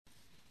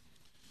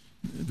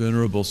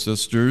Venerable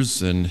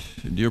sisters and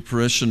dear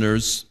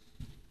parishioners,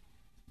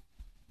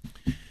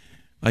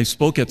 I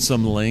spoke at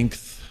some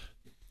length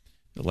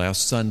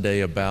last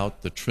Sunday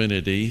about the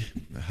Trinity,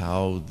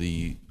 how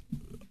the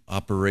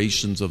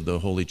operations of the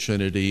Holy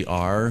Trinity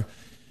are,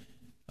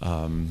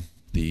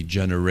 the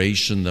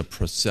generation, the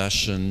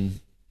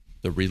procession,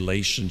 the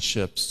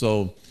relationship.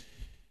 So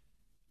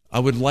I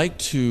would like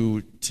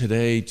to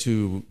today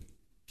to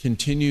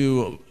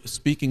continue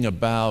speaking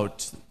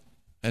about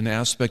an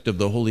aspect of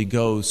the Holy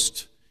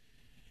Ghost,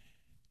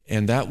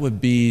 and that would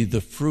be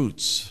the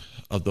fruits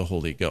of the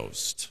Holy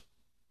Ghost.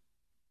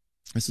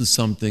 This is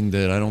something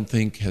that I don't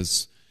think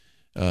is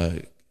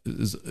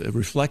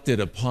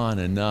reflected upon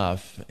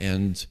enough,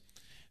 and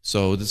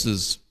so this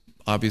is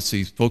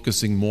obviously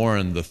focusing more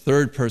on the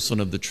third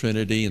person of the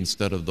Trinity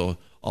instead of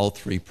all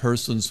three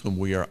persons whom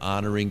we are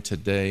honoring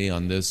today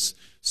on this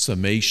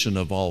summation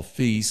of all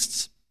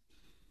feasts.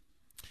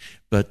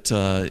 But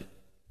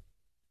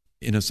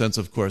in a sense,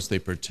 of course, they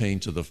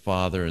pertain to the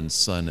Father and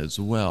Son as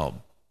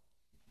well.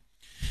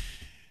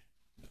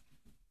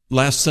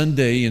 Last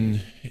Sunday,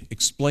 in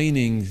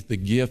explaining the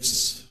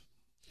gifts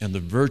and the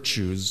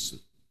virtues,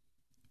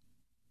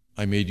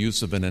 I made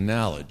use of an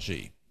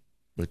analogy,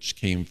 which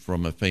came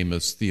from a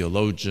famous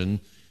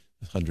theologian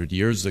 100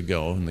 years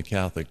ago in the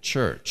Catholic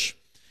Church.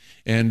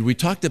 And we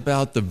talked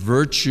about the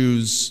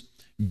virtues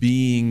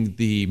being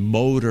the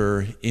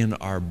motor in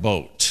our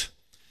boat,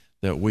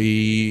 that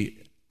we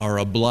are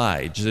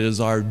obliged. It is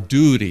our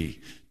duty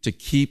to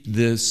keep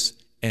this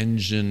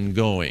engine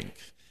going.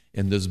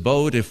 In this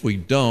boat, if we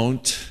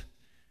don't,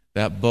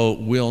 that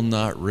boat will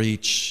not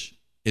reach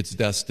its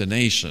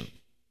destination.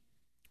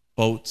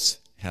 Boats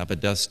have a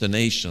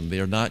destination.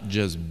 They are not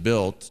just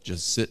built,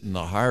 just sit in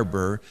the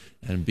harbor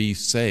and be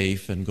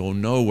safe and go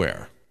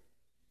nowhere.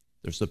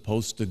 They're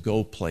supposed to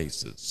go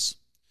places.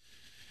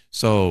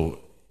 So,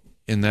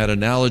 in that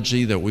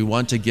analogy that we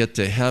want to get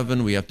to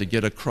heaven, we have to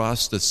get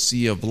across the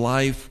sea of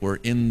life. We're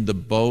in the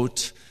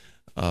boat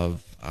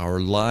of our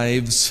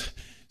lives,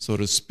 so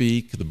to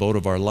speak, the boat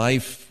of our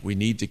life. We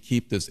need to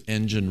keep this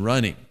engine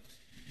running.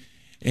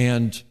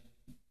 And,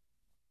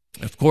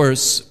 of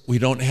course, we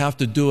don't have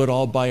to do it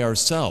all by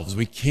ourselves.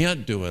 We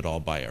can't do it all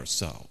by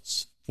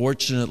ourselves.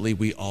 Fortunately,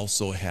 we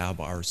also have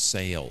our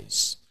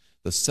sails,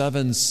 the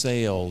 7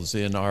 sails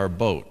in our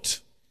boat,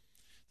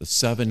 the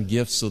 7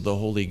 gifts of the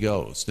Holy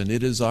Ghost. And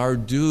it is our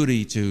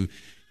duty to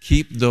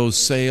keep those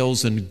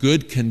sails in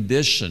good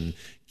condition,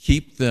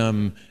 keep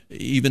them,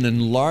 even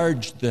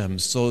enlarge them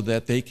so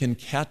that they can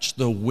catch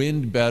the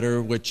wind better,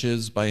 which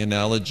is, by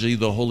analogy,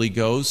 the Holy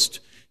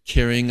Ghost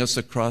carrying us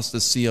across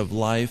the sea of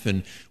life.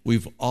 And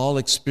we've all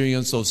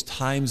experienced those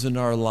times in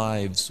our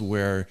lives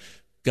where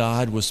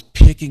God was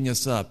picking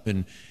us up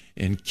and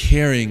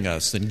carrying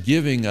us and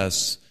giving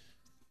us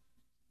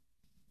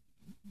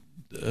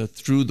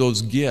through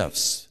those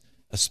gifts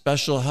a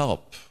special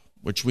help,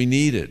 which we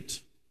needed.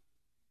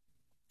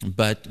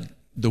 But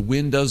the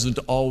wind doesn't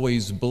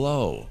always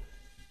blow,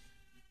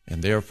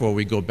 and therefore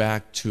we go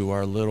back to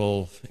our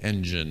little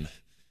engine.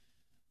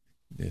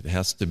 It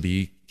has to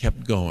be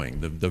kept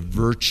going, the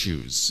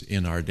virtues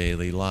in our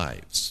daily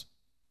lives.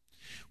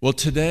 Well,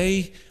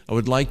 today I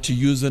would like to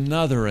use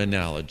another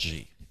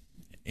analogy.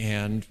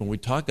 And when we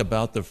talk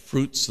about the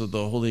fruits of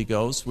the Holy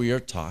Ghost, we are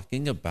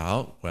talking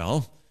about,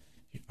 well,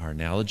 our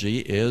analogy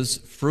is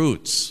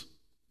fruits.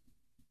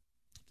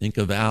 Think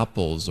of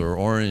apples or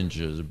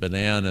oranges, or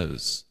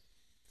bananas.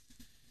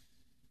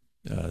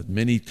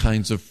 Many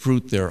kinds of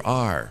fruit there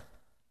are.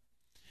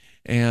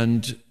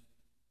 And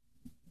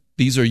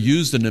these are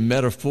used in a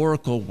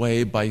metaphorical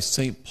way by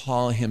St.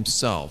 Paul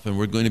himself. And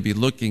we're going to be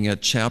looking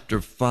at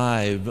chapter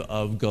 5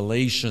 of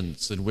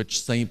Galatians, in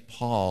which St.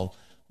 Paul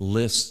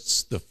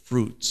lists the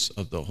fruits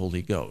of the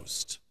Holy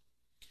Ghost.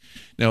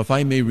 Now, if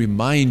I may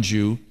remind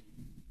you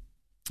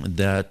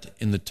that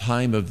in the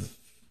time of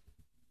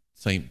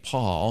St.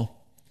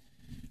 Paul,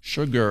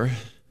 sugar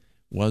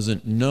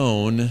wasn't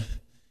known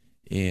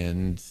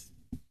in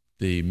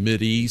the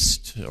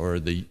Mideast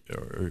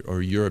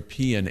or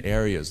European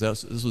areas.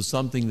 This was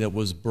something that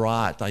was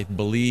brought, I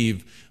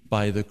believe,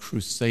 by the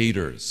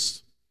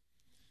Crusaders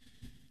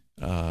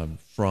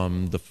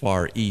from the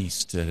Far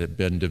East. It had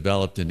been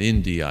developed in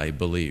India, I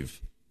believe.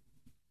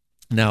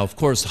 Now, of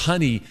course,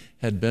 honey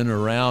had been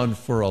around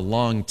for a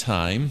long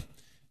time.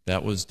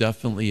 That was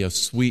definitely a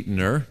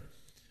sweetener.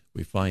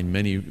 We find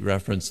many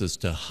references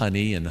to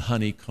honey and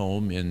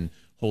honeycomb in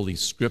Holy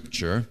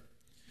Scripture.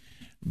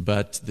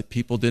 But the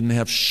people didn't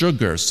have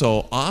sugar,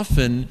 so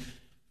often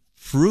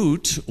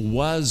fruit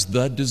was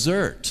the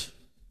dessert,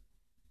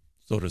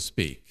 so to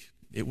speak.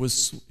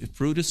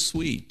 Fruit is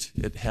sweet.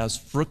 It has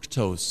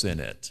fructose in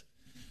it.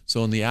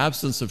 So in the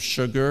absence of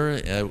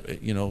sugar,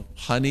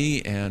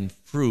 honey and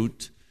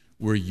fruit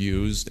were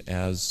used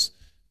as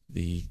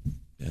a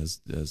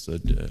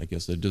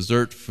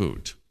dessert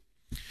food.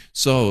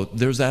 So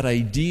there's that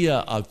idea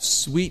of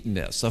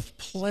sweetness, of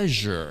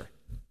pleasure,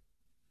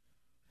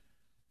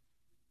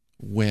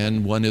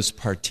 when one is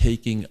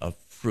partaking of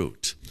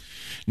fruit.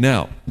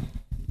 Now,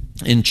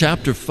 in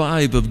chapter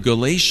 5 of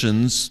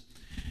Galatians,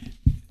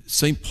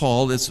 St.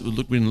 Paul, we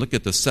can look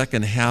at the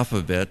second half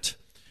of it.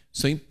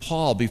 St.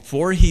 Paul,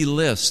 before he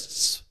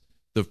lists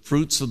the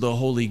fruits of the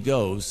Holy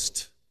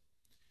Ghost,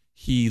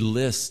 he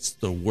lists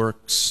the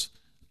works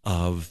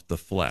of the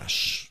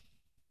flesh.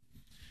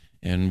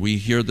 And we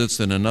hear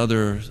this in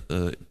another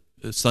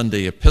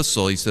Sunday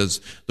epistle. He says,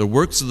 the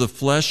works of the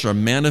flesh are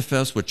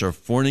manifest, which are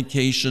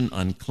fornication,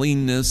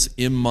 uncleanness,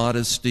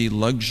 immodesty,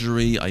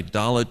 luxury,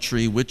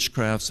 idolatry,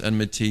 witchcrafts,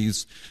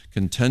 enmities,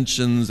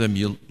 contentions,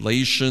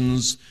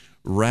 emulations,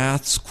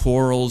 wraths,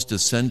 quarrels,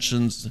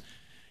 dissensions,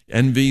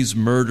 envies,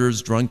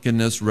 murders,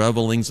 drunkenness,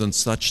 revelings, and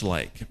such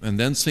like. And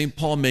then St.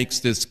 Paul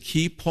makes this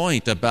key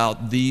point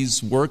about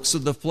these works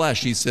of the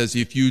flesh. He says,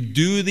 if you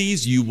do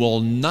these, you will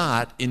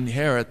not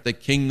inherit the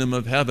kingdom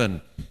of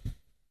heaven.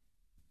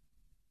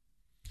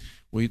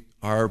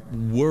 Our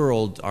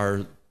world,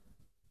 our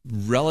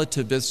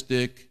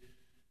relativistic,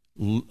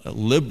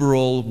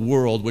 liberal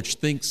world, which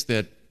thinks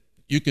that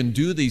you can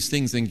do these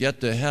things and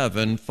get to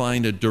heaven,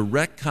 find a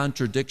direct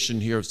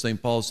contradiction here.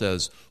 St. Paul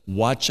says,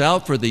 watch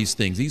out for these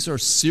things. These are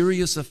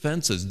serious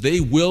offenses. They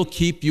will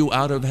keep you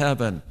out of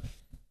heaven.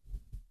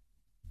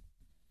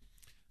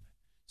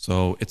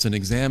 So it's an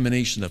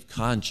examination of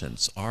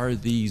conscience. Are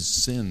these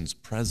sins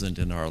present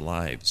in our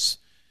lives?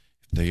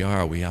 If they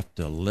are, we have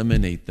to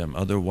eliminate them.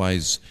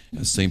 Otherwise,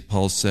 as St.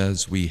 Paul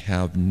says, we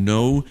have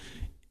no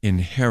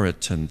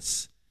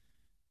inheritance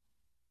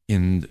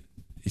in.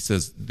 He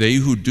says, they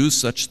who do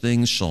such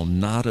things shall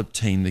not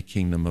obtain the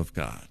kingdom of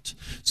God.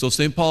 So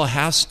St. Paul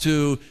has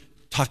to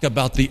talk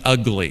about the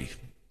ugly,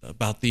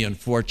 about the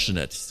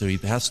unfortunate. So he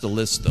has to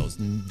list those.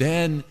 And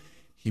then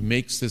he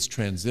makes this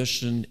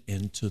transition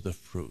into the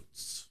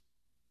fruits.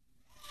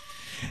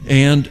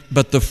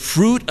 But the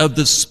fruit of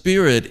the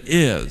Spirit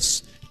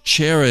is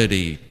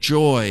charity,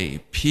 joy,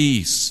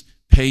 peace,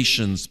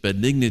 patience,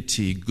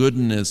 benignity,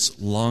 goodness,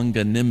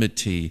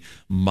 longanimity,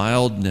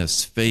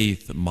 mildness,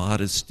 faith,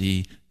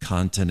 modesty,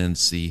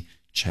 continency,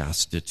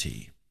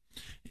 chastity.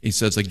 He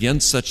says,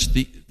 against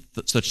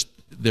such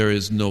there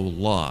is no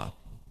law.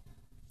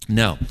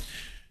 Now,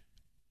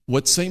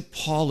 what St.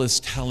 Paul is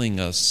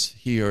telling us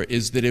here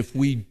is that if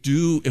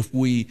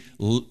we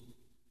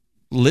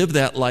live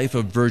that life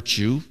of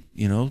virtue,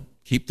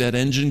 keep that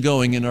engine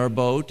going in our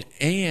boat,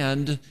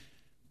 and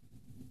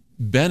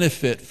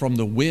benefit from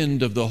the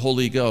wind of the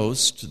Holy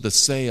Ghost, the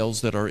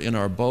sails that are in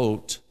our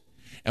boat,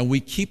 and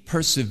we keep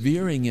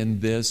persevering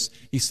in this,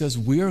 he says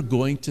we are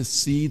going to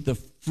see the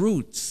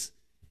fruits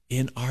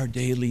in our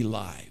daily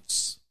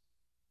lives.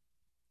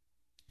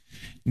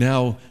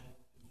 Now,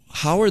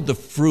 how are the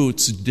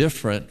fruits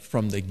different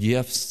from the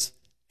gifts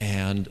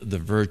and the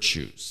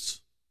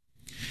virtues?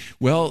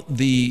 Well,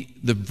 the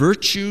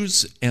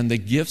virtues and the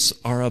gifts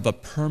are of a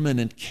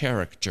permanent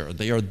character.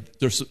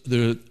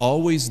 They're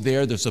always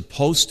there. They're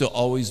supposed to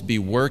always be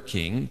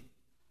working.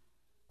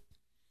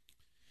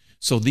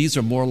 So these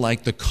are more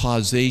like the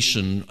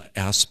causation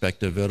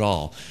aspect of it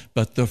all.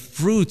 But the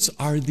fruits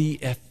are the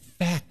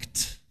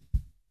effect.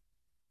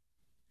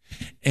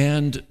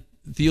 And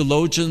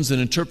theologians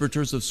and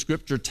interpreters of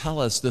Scripture tell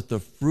us that the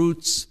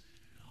fruits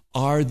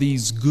are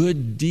these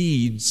good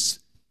deeds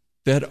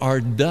that are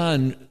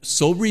done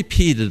so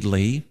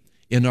repeatedly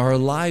in our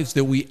lives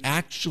that we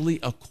actually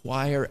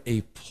acquire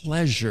a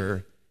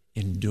pleasure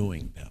in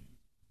doing them.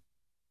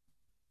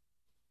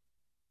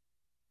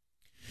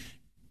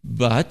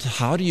 But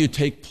how do you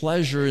take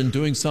pleasure in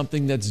doing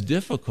something that's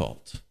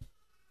difficult?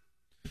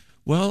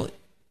 Well,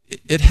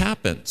 it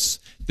happens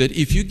that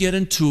if you get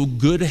into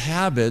good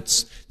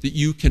habits, that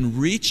you can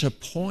reach a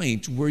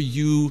point where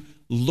you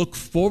look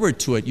forward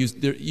to it.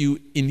 You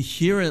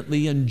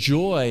inherently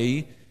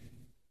enjoy,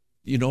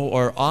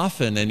 or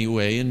often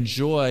anyway,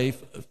 enjoy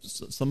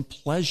some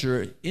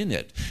pleasure in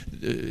it.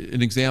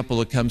 An example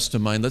that comes to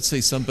mind, let's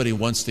say somebody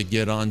wants to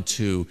get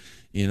onto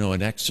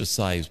an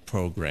exercise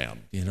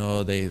program.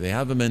 They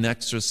have them in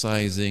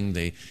exercising.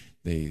 They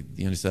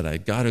said, I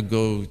got to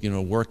go,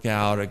 work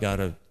out. I got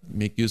to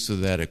make use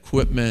of that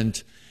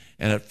equipment.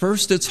 And at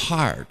first it's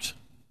hard.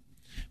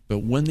 But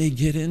when they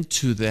get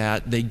into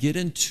that, they get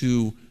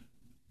into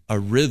a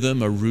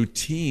rhythm, a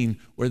routine,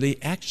 where they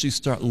actually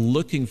start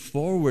looking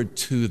forward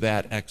to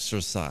that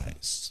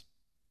exercise.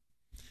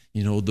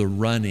 The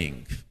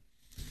running,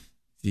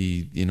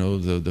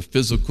 the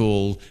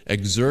physical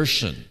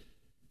exertion.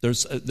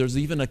 There's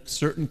even a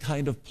certain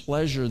kind of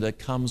pleasure that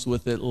comes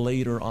with it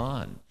later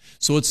on.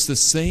 So it's the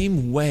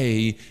same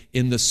way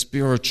in the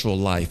spiritual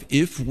life.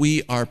 If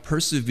we are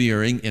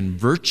persevering in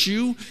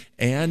virtue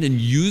and in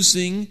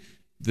using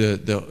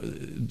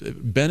the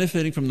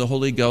benefiting from the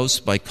Holy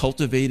Ghost by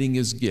cultivating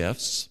His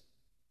gifts,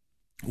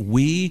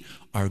 we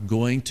are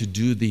going to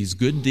do these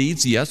good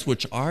deeds, yes,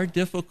 which are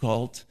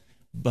difficult,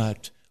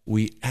 but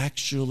we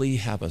actually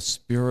have a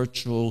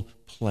spiritual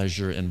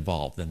pleasure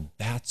involved. And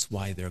that's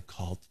why they're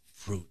called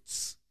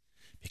fruits,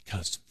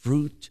 because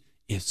fruit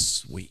is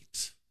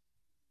sweet.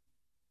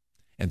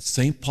 And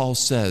St. Paul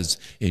says,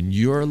 in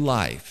your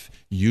life,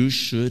 you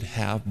should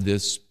have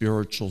this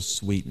spiritual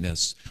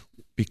sweetness,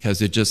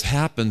 because it just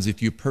happens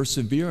if you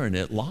persevere in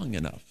it long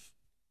enough.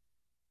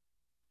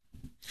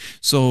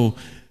 So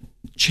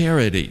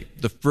Charity,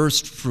 the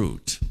first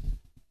fruit,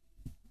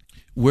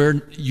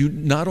 where you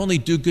not only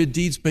do good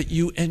deeds, but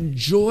you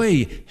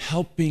enjoy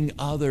helping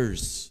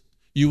others.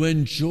 You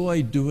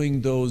enjoy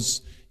doing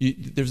those.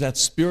 There's that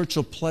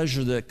spiritual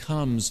pleasure that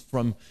comes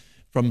from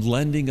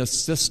lending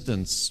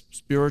assistance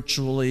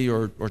spiritually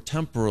or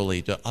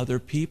temporally to other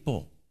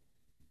people.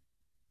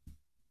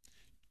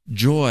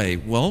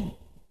 Joy, well,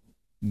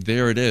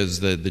 there it is,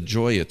 the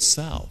joy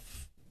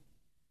itself.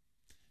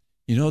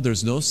 You know,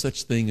 there's no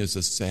such thing as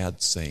a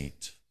sad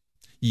saint.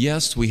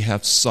 Yes, we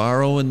have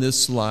sorrow in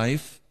this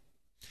life,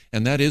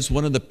 and that is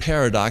one of the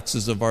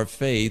paradoxes of our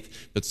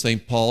faith, but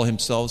St. Paul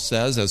himself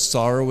says, as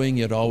sorrowing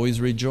yet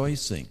always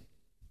rejoicing.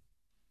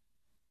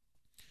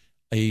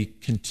 A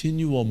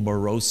continual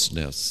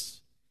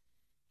moroseness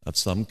of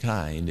some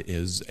kind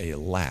is a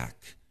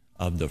lack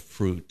of the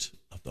fruit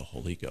of the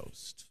Holy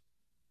Ghost.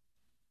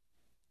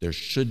 There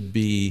should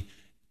be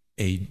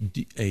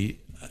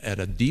at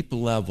a deep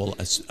level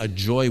a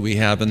joy we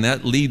have, and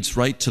that leads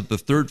right to the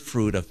third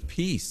fruit of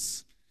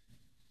peace.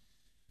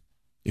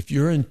 If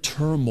you're in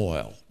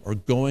turmoil or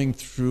going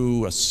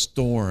through a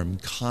storm,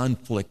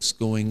 conflicts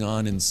going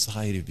on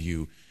inside of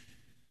you,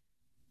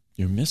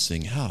 you're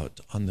missing out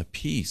on the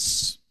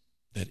peace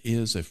that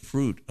is a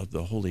fruit of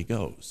the Holy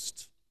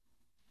Ghost.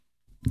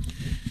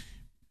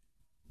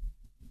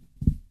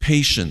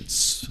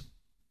 Patience,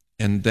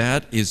 and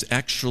that is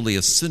actually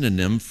a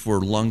synonym for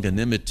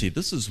longanimity.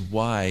 This is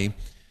why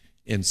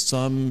in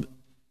some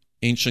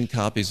ancient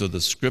copies of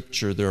the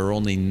Scripture there are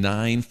only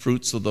 9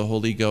 fruits of the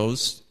Holy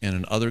Ghost, and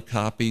in other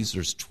copies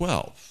there's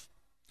 12.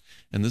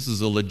 And this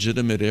is a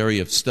legitimate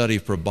area of study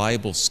for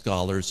Bible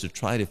scholars to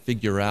try to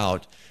figure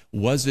out,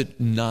 was it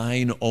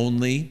 9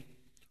 only,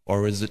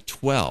 or is it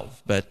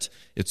 12? But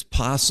it's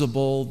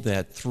possible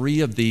that 3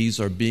 of these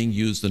are being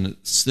used in a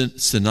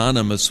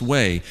synonymous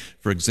way.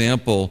 For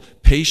example,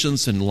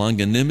 patience and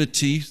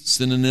longanimity,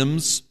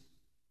 synonyms.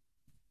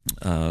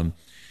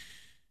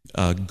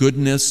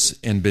 Goodness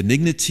and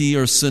benignity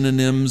are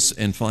synonyms.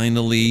 And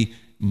finally,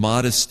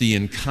 modesty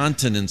and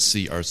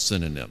continency are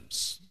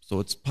synonyms. So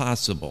it's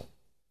possible.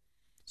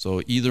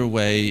 So either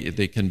way,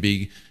 they can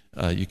be,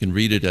 you can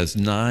read it as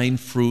 9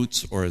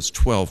 fruits or as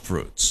 12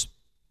 fruits.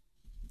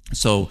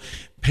 So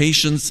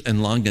patience and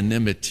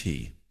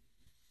longanimity.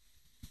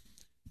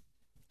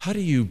 How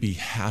do you be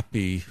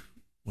happy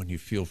when you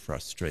feel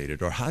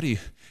frustrated? Or how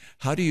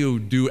do you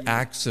do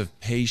acts of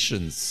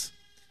patience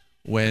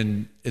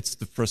when it's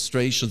the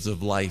frustrations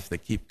of life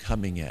that keep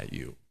coming at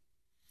you?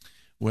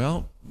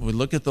 Well, we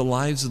look at the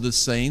lives of the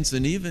saints,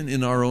 and even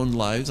in our own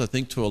lives, I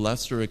think to a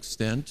lesser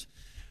extent,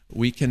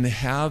 we can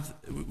have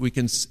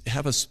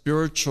a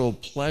spiritual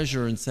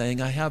pleasure in saying,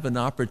 I have an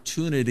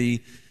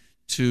opportunity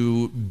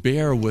to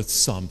bear with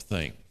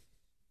something.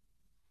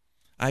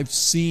 I've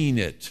seen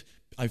it.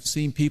 I've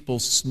seen people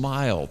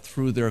smile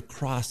through their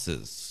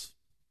crosses.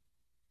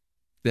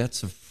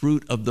 That's a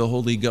fruit of the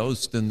Holy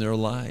Ghost in their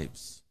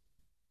lives.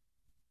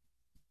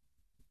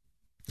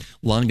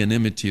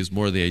 Longanimity is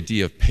more the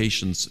idea of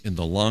patience in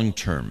the long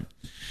term.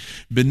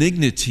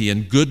 Benignity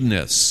and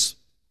goodness.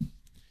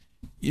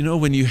 You know,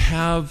 when you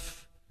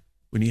have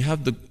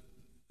the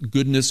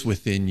goodness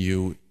within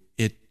you,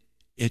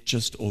 it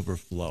just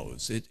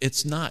overflows.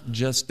 It's not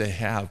just to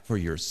have for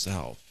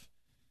yourself.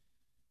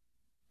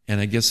 And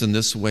I guess in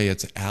this way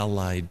it's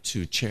allied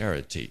to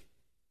charity.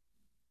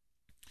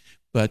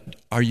 But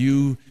are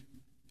you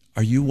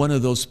one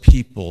of those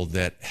people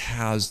that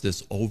has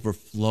this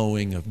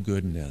overflowing of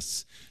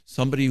goodness?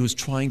 Somebody who's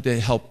trying to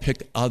help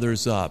pick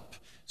others up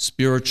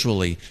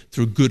spiritually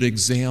through good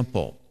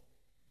example?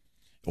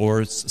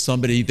 Or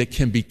somebody that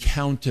can be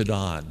counted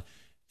on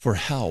for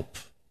help?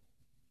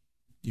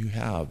 You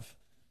have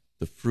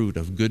the fruit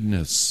of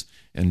goodness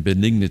and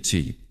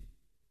benignity.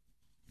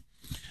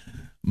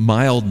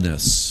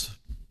 Mildness.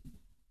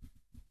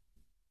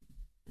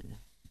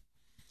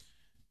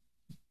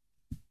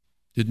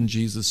 Didn't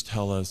Jesus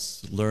tell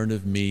us, learn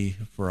of me,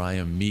 for I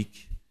am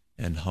meek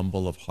and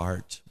humble of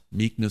heart?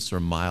 Meekness or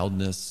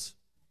mildness.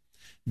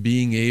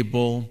 Being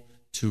able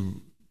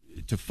to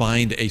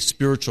find a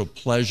spiritual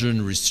pleasure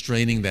in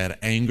restraining that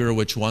anger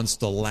which wants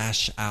to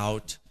lash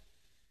out.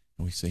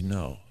 And we say,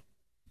 no.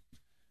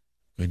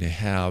 I'm going to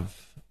have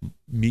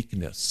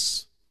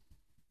meekness.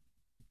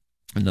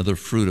 Another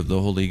fruit of the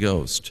Holy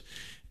Ghost.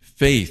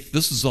 Faith.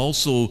 This is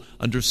also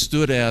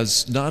understood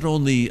as not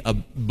only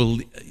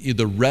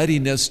the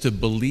readiness to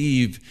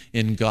believe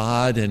in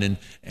God and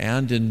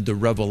in the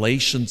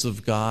revelations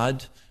of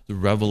God, the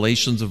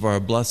revelations of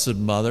our Blessed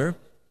Mother,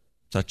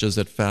 such as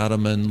at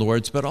Fatima and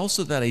Lourdes, but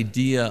also that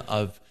idea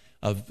of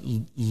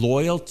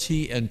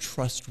loyalty and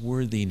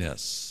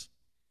trustworthiness.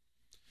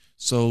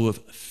 So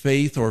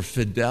faith or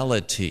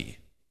fidelity,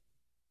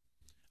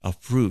 a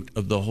fruit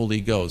of the Holy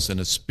Ghost, and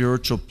a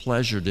spiritual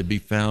pleasure to be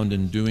found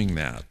in doing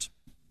that.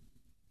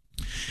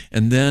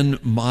 And then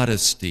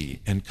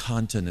modesty and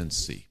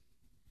continency.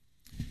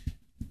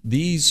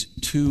 These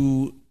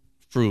 2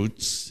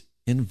 fruits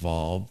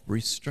involve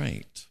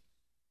restraint.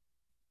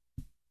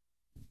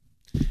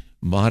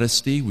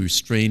 Modesty,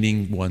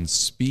 restraining one's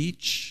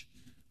speech,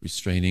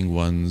 restraining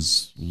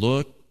one's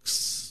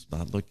looks,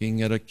 not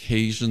looking at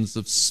occasions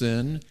of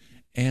sin,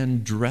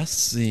 and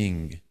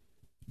dressing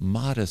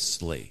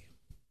modestly.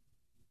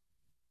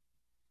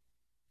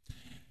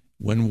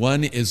 When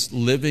one is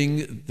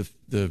living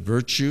the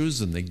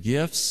virtues and the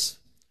gifts,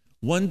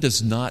 one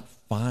does not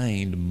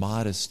find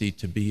modesty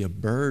to be a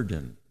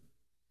burden.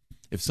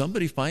 If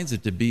somebody finds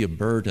it to be a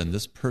burden,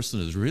 this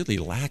person is really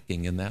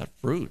lacking in that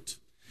fruit.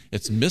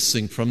 It's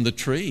missing from the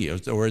tree,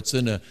 or it's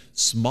in a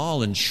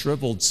small and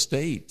shriveled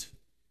state.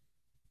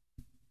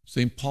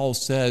 St. Paul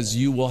says,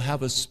 you will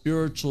have a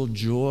spiritual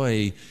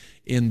joy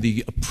in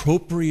the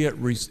appropriate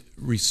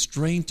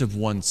restraint of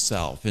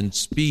oneself, in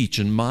speech,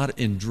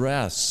 in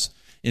dress,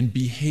 in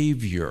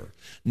behavior,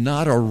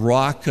 not a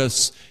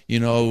raucous,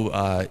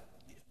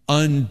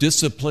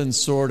 undisciplined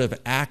sort of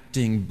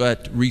acting,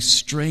 but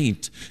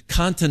restraint,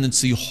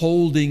 continency,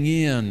 holding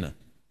in.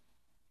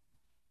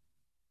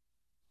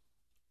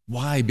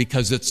 Why?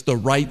 Because it's the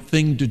right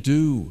thing to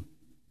do.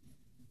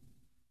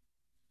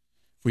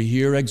 If we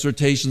hear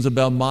exhortations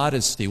about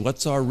modesty,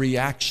 what's our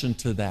reaction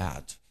to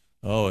that?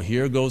 Oh,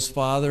 here goes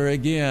Father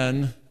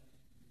again.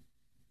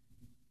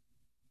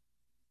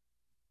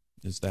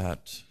 Is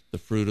that the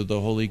fruit of the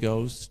Holy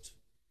Ghost?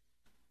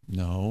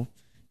 No.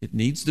 It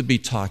needs to be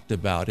talked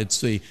about.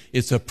 It's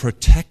a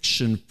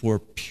protection for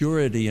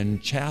purity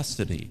and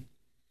chastity.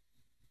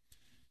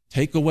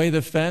 Take away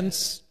the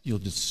fence, you'll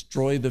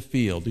destroy the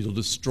field, you'll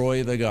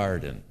destroy the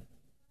garden.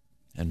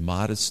 And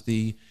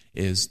modesty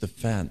is the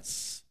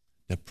fence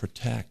that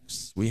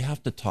protects. We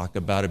have to talk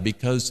about it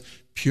because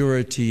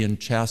purity and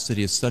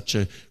chastity is such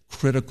a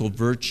critical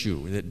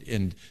virtue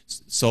and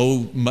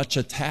so much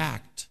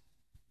attacked.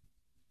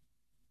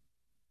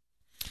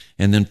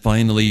 And then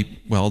finally,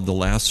 the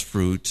last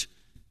fruit,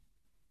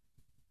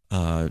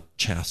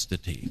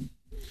 chastity.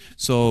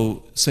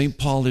 So St.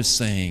 Paul is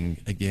saying,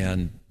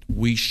 again,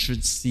 we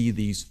should see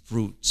these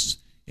fruits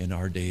in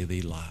our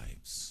daily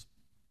lives.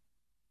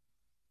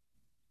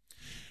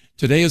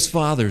 Today is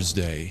Father's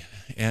Day,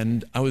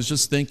 and I was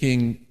just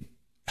thinking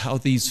how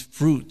these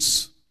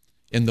fruits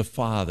in the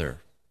Father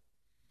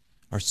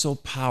are so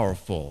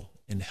powerful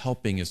in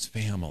helping his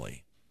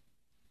family.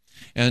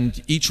 And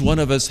each one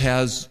of us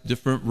has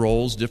different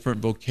roles,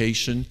 different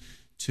vocation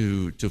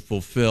to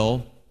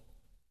fulfill.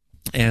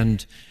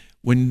 And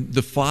when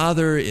the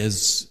Father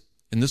is,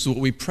 and this is what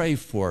we pray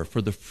for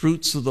the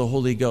fruits of the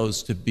Holy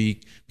Ghost to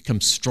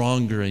become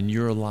stronger in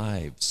your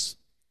lives.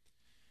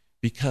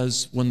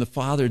 Because when the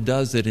Father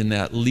does it in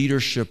that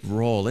leadership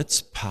role,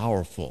 it's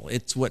powerful.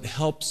 It's what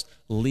helps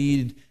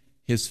lead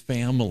his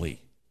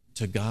family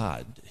to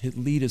God,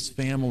 lead his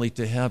family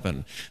to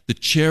heaven. The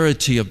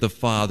charity of the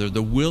Father,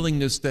 the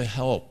willingness to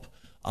help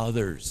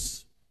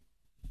others.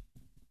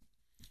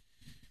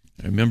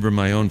 I remember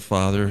my own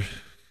father,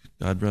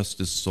 God rest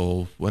his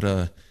soul.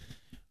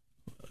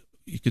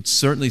 You could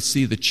certainly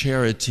see the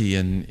charity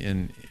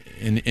in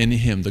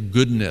him, the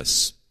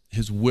goodness,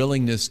 his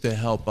willingness to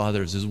help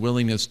others, his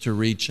willingness to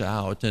reach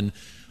out. And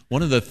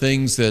one of the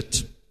things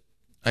that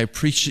I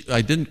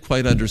didn't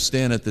quite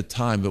understand at the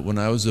time, but when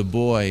I was a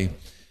boy,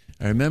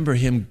 I remember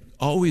him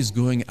always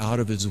going out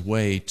of his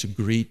way to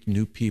greet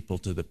new people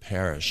to the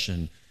parish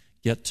and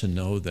get to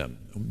know them,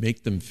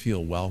 make them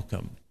feel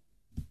welcome.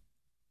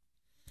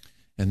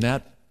 And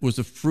that was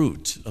a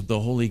fruit of the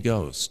Holy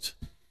Ghost.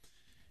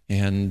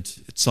 And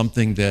it's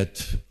something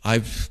that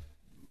I've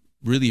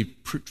really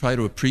tried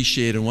to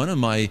appreciate. And one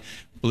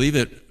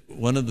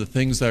of the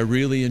things I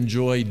really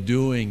enjoy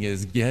doing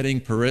is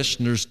getting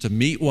parishioners to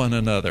meet one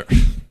another.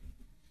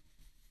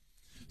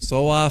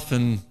 So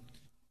often,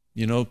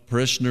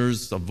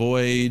 parishioners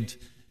avoid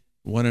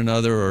one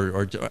another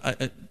or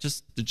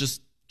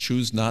just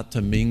choose not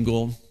to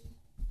mingle.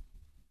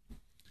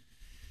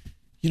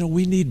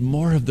 We need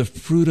more of the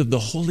fruit of the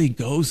Holy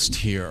Ghost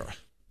here.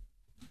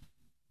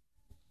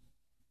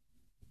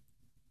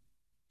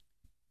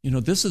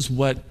 This is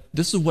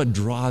what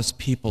draws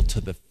people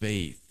to the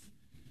faith.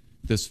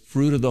 This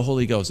fruit of the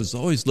Holy Ghost is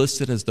always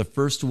listed as the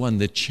first one,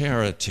 the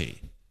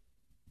charity.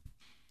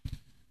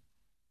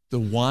 The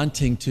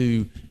wanting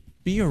to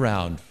be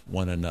around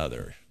one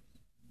another,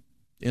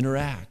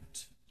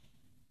 interact.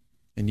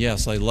 And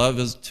yes, I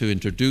love to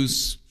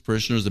introduce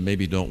parishioners that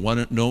maybe don't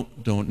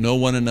know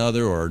one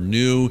another or are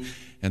new,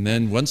 and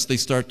then once they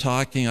start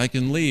talking, I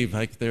can leave.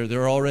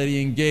 They're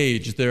already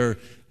engaged. I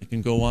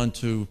can go on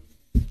to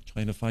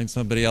trying to find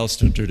somebody else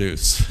to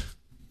introduce.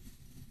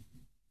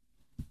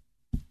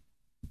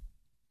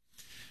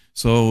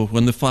 So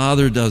when the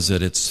Father does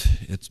it,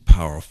 it's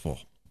powerful.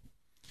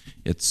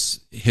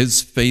 It's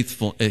his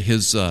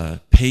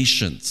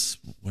patience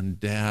when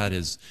Dad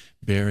is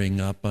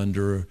bearing up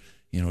under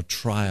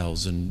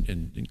trials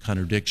and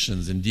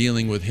contradictions and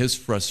dealing with his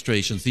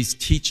frustrations. He's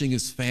teaching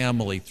his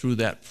family through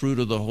that fruit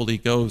of the Holy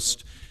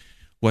Ghost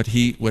what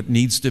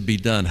needs to be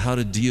done, how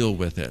to deal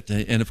with it,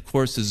 and of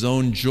course his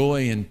own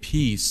joy and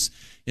peace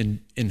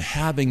in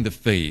having the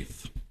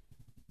faith.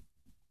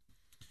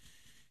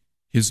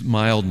 His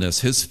mildness,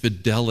 his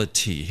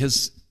fidelity,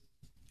 his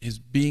is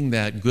being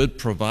that good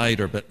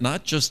provider, but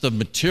not just of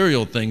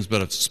material things,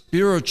 but of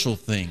spiritual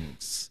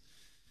things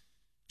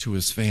to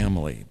his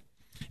family.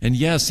 And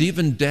yes,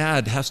 even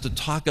Dad has to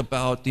talk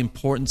about the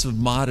importance of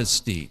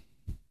modesty.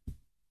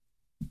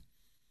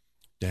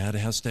 Dad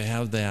has to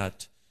have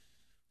that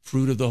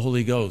fruit of the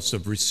Holy Ghost,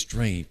 of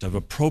restraint, of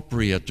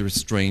appropriate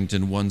restraint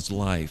in one's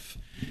life.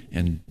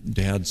 And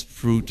Dad's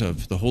fruit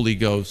of the Holy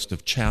Ghost,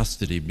 of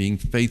chastity, being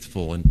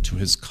faithful to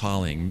his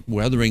calling,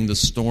 weathering the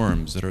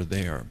storms that are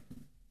there.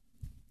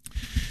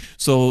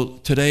 So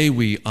today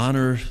we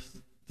honor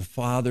the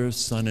Father,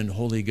 Son, and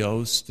Holy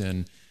Ghost,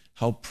 and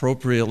how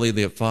appropriately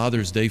the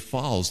Father's Day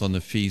falls on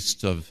the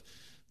feast of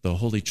the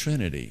Holy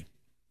Trinity.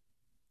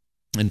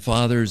 And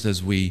fathers,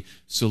 as we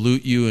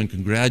salute you and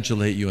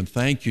congratulate you and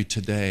thank you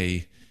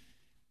today,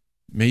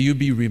 may you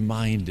be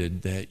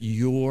reminded that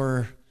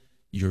your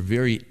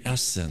very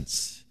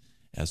essence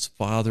as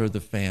father of the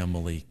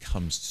family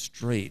comes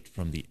straight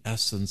from the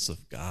essence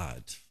of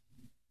God.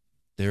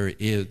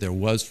 There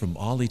was from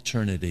all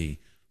eternity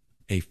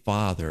a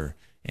Father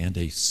and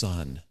a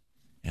Son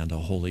and a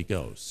Holy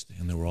Ghost,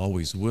 and there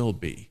always will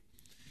be.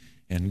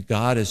 And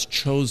God has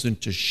chosen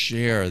to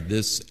share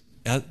this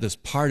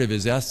part of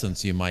his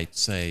essence, you might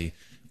say,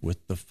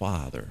 with the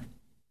Father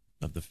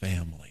of the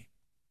family.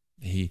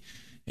 The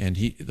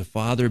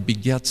Father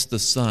begets the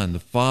Son. The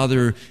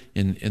Father,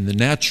 in the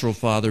natural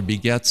Father,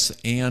 begets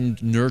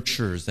and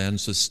nurtures and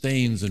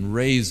sustains and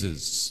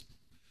raises.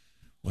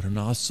 What an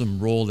awesome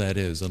role that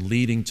is, in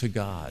leading to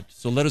God.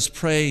 So let us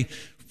pray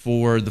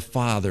for the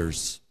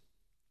fathers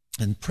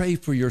and pray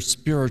for your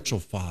spiritual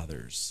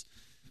fathers,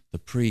 the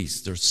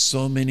priests. There's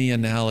so many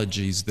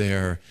analogies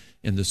there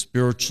in the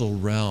spiritual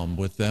realm,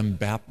 with them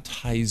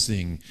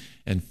baptizing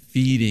and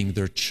feeding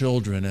their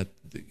children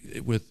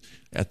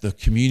at the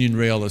communion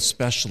rail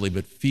especially,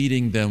 but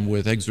feeding them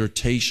with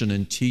exhortation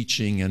and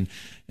teaching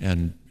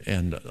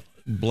and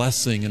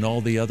blessing and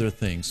all the other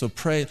things. So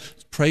pray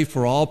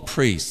for all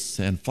priests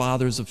and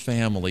fathers of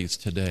families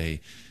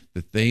today,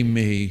 that they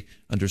may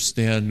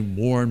understand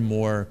more and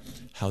more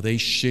how they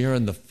share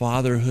in the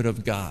fatherhood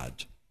of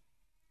God,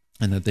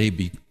 and that they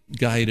be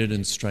guided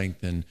and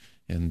strengthened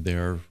in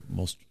their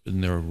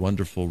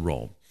wonderful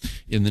role.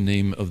 In the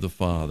name of the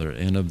Father,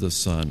 and of the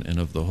Son, and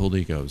of the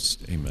Holy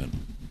Ghost, amen.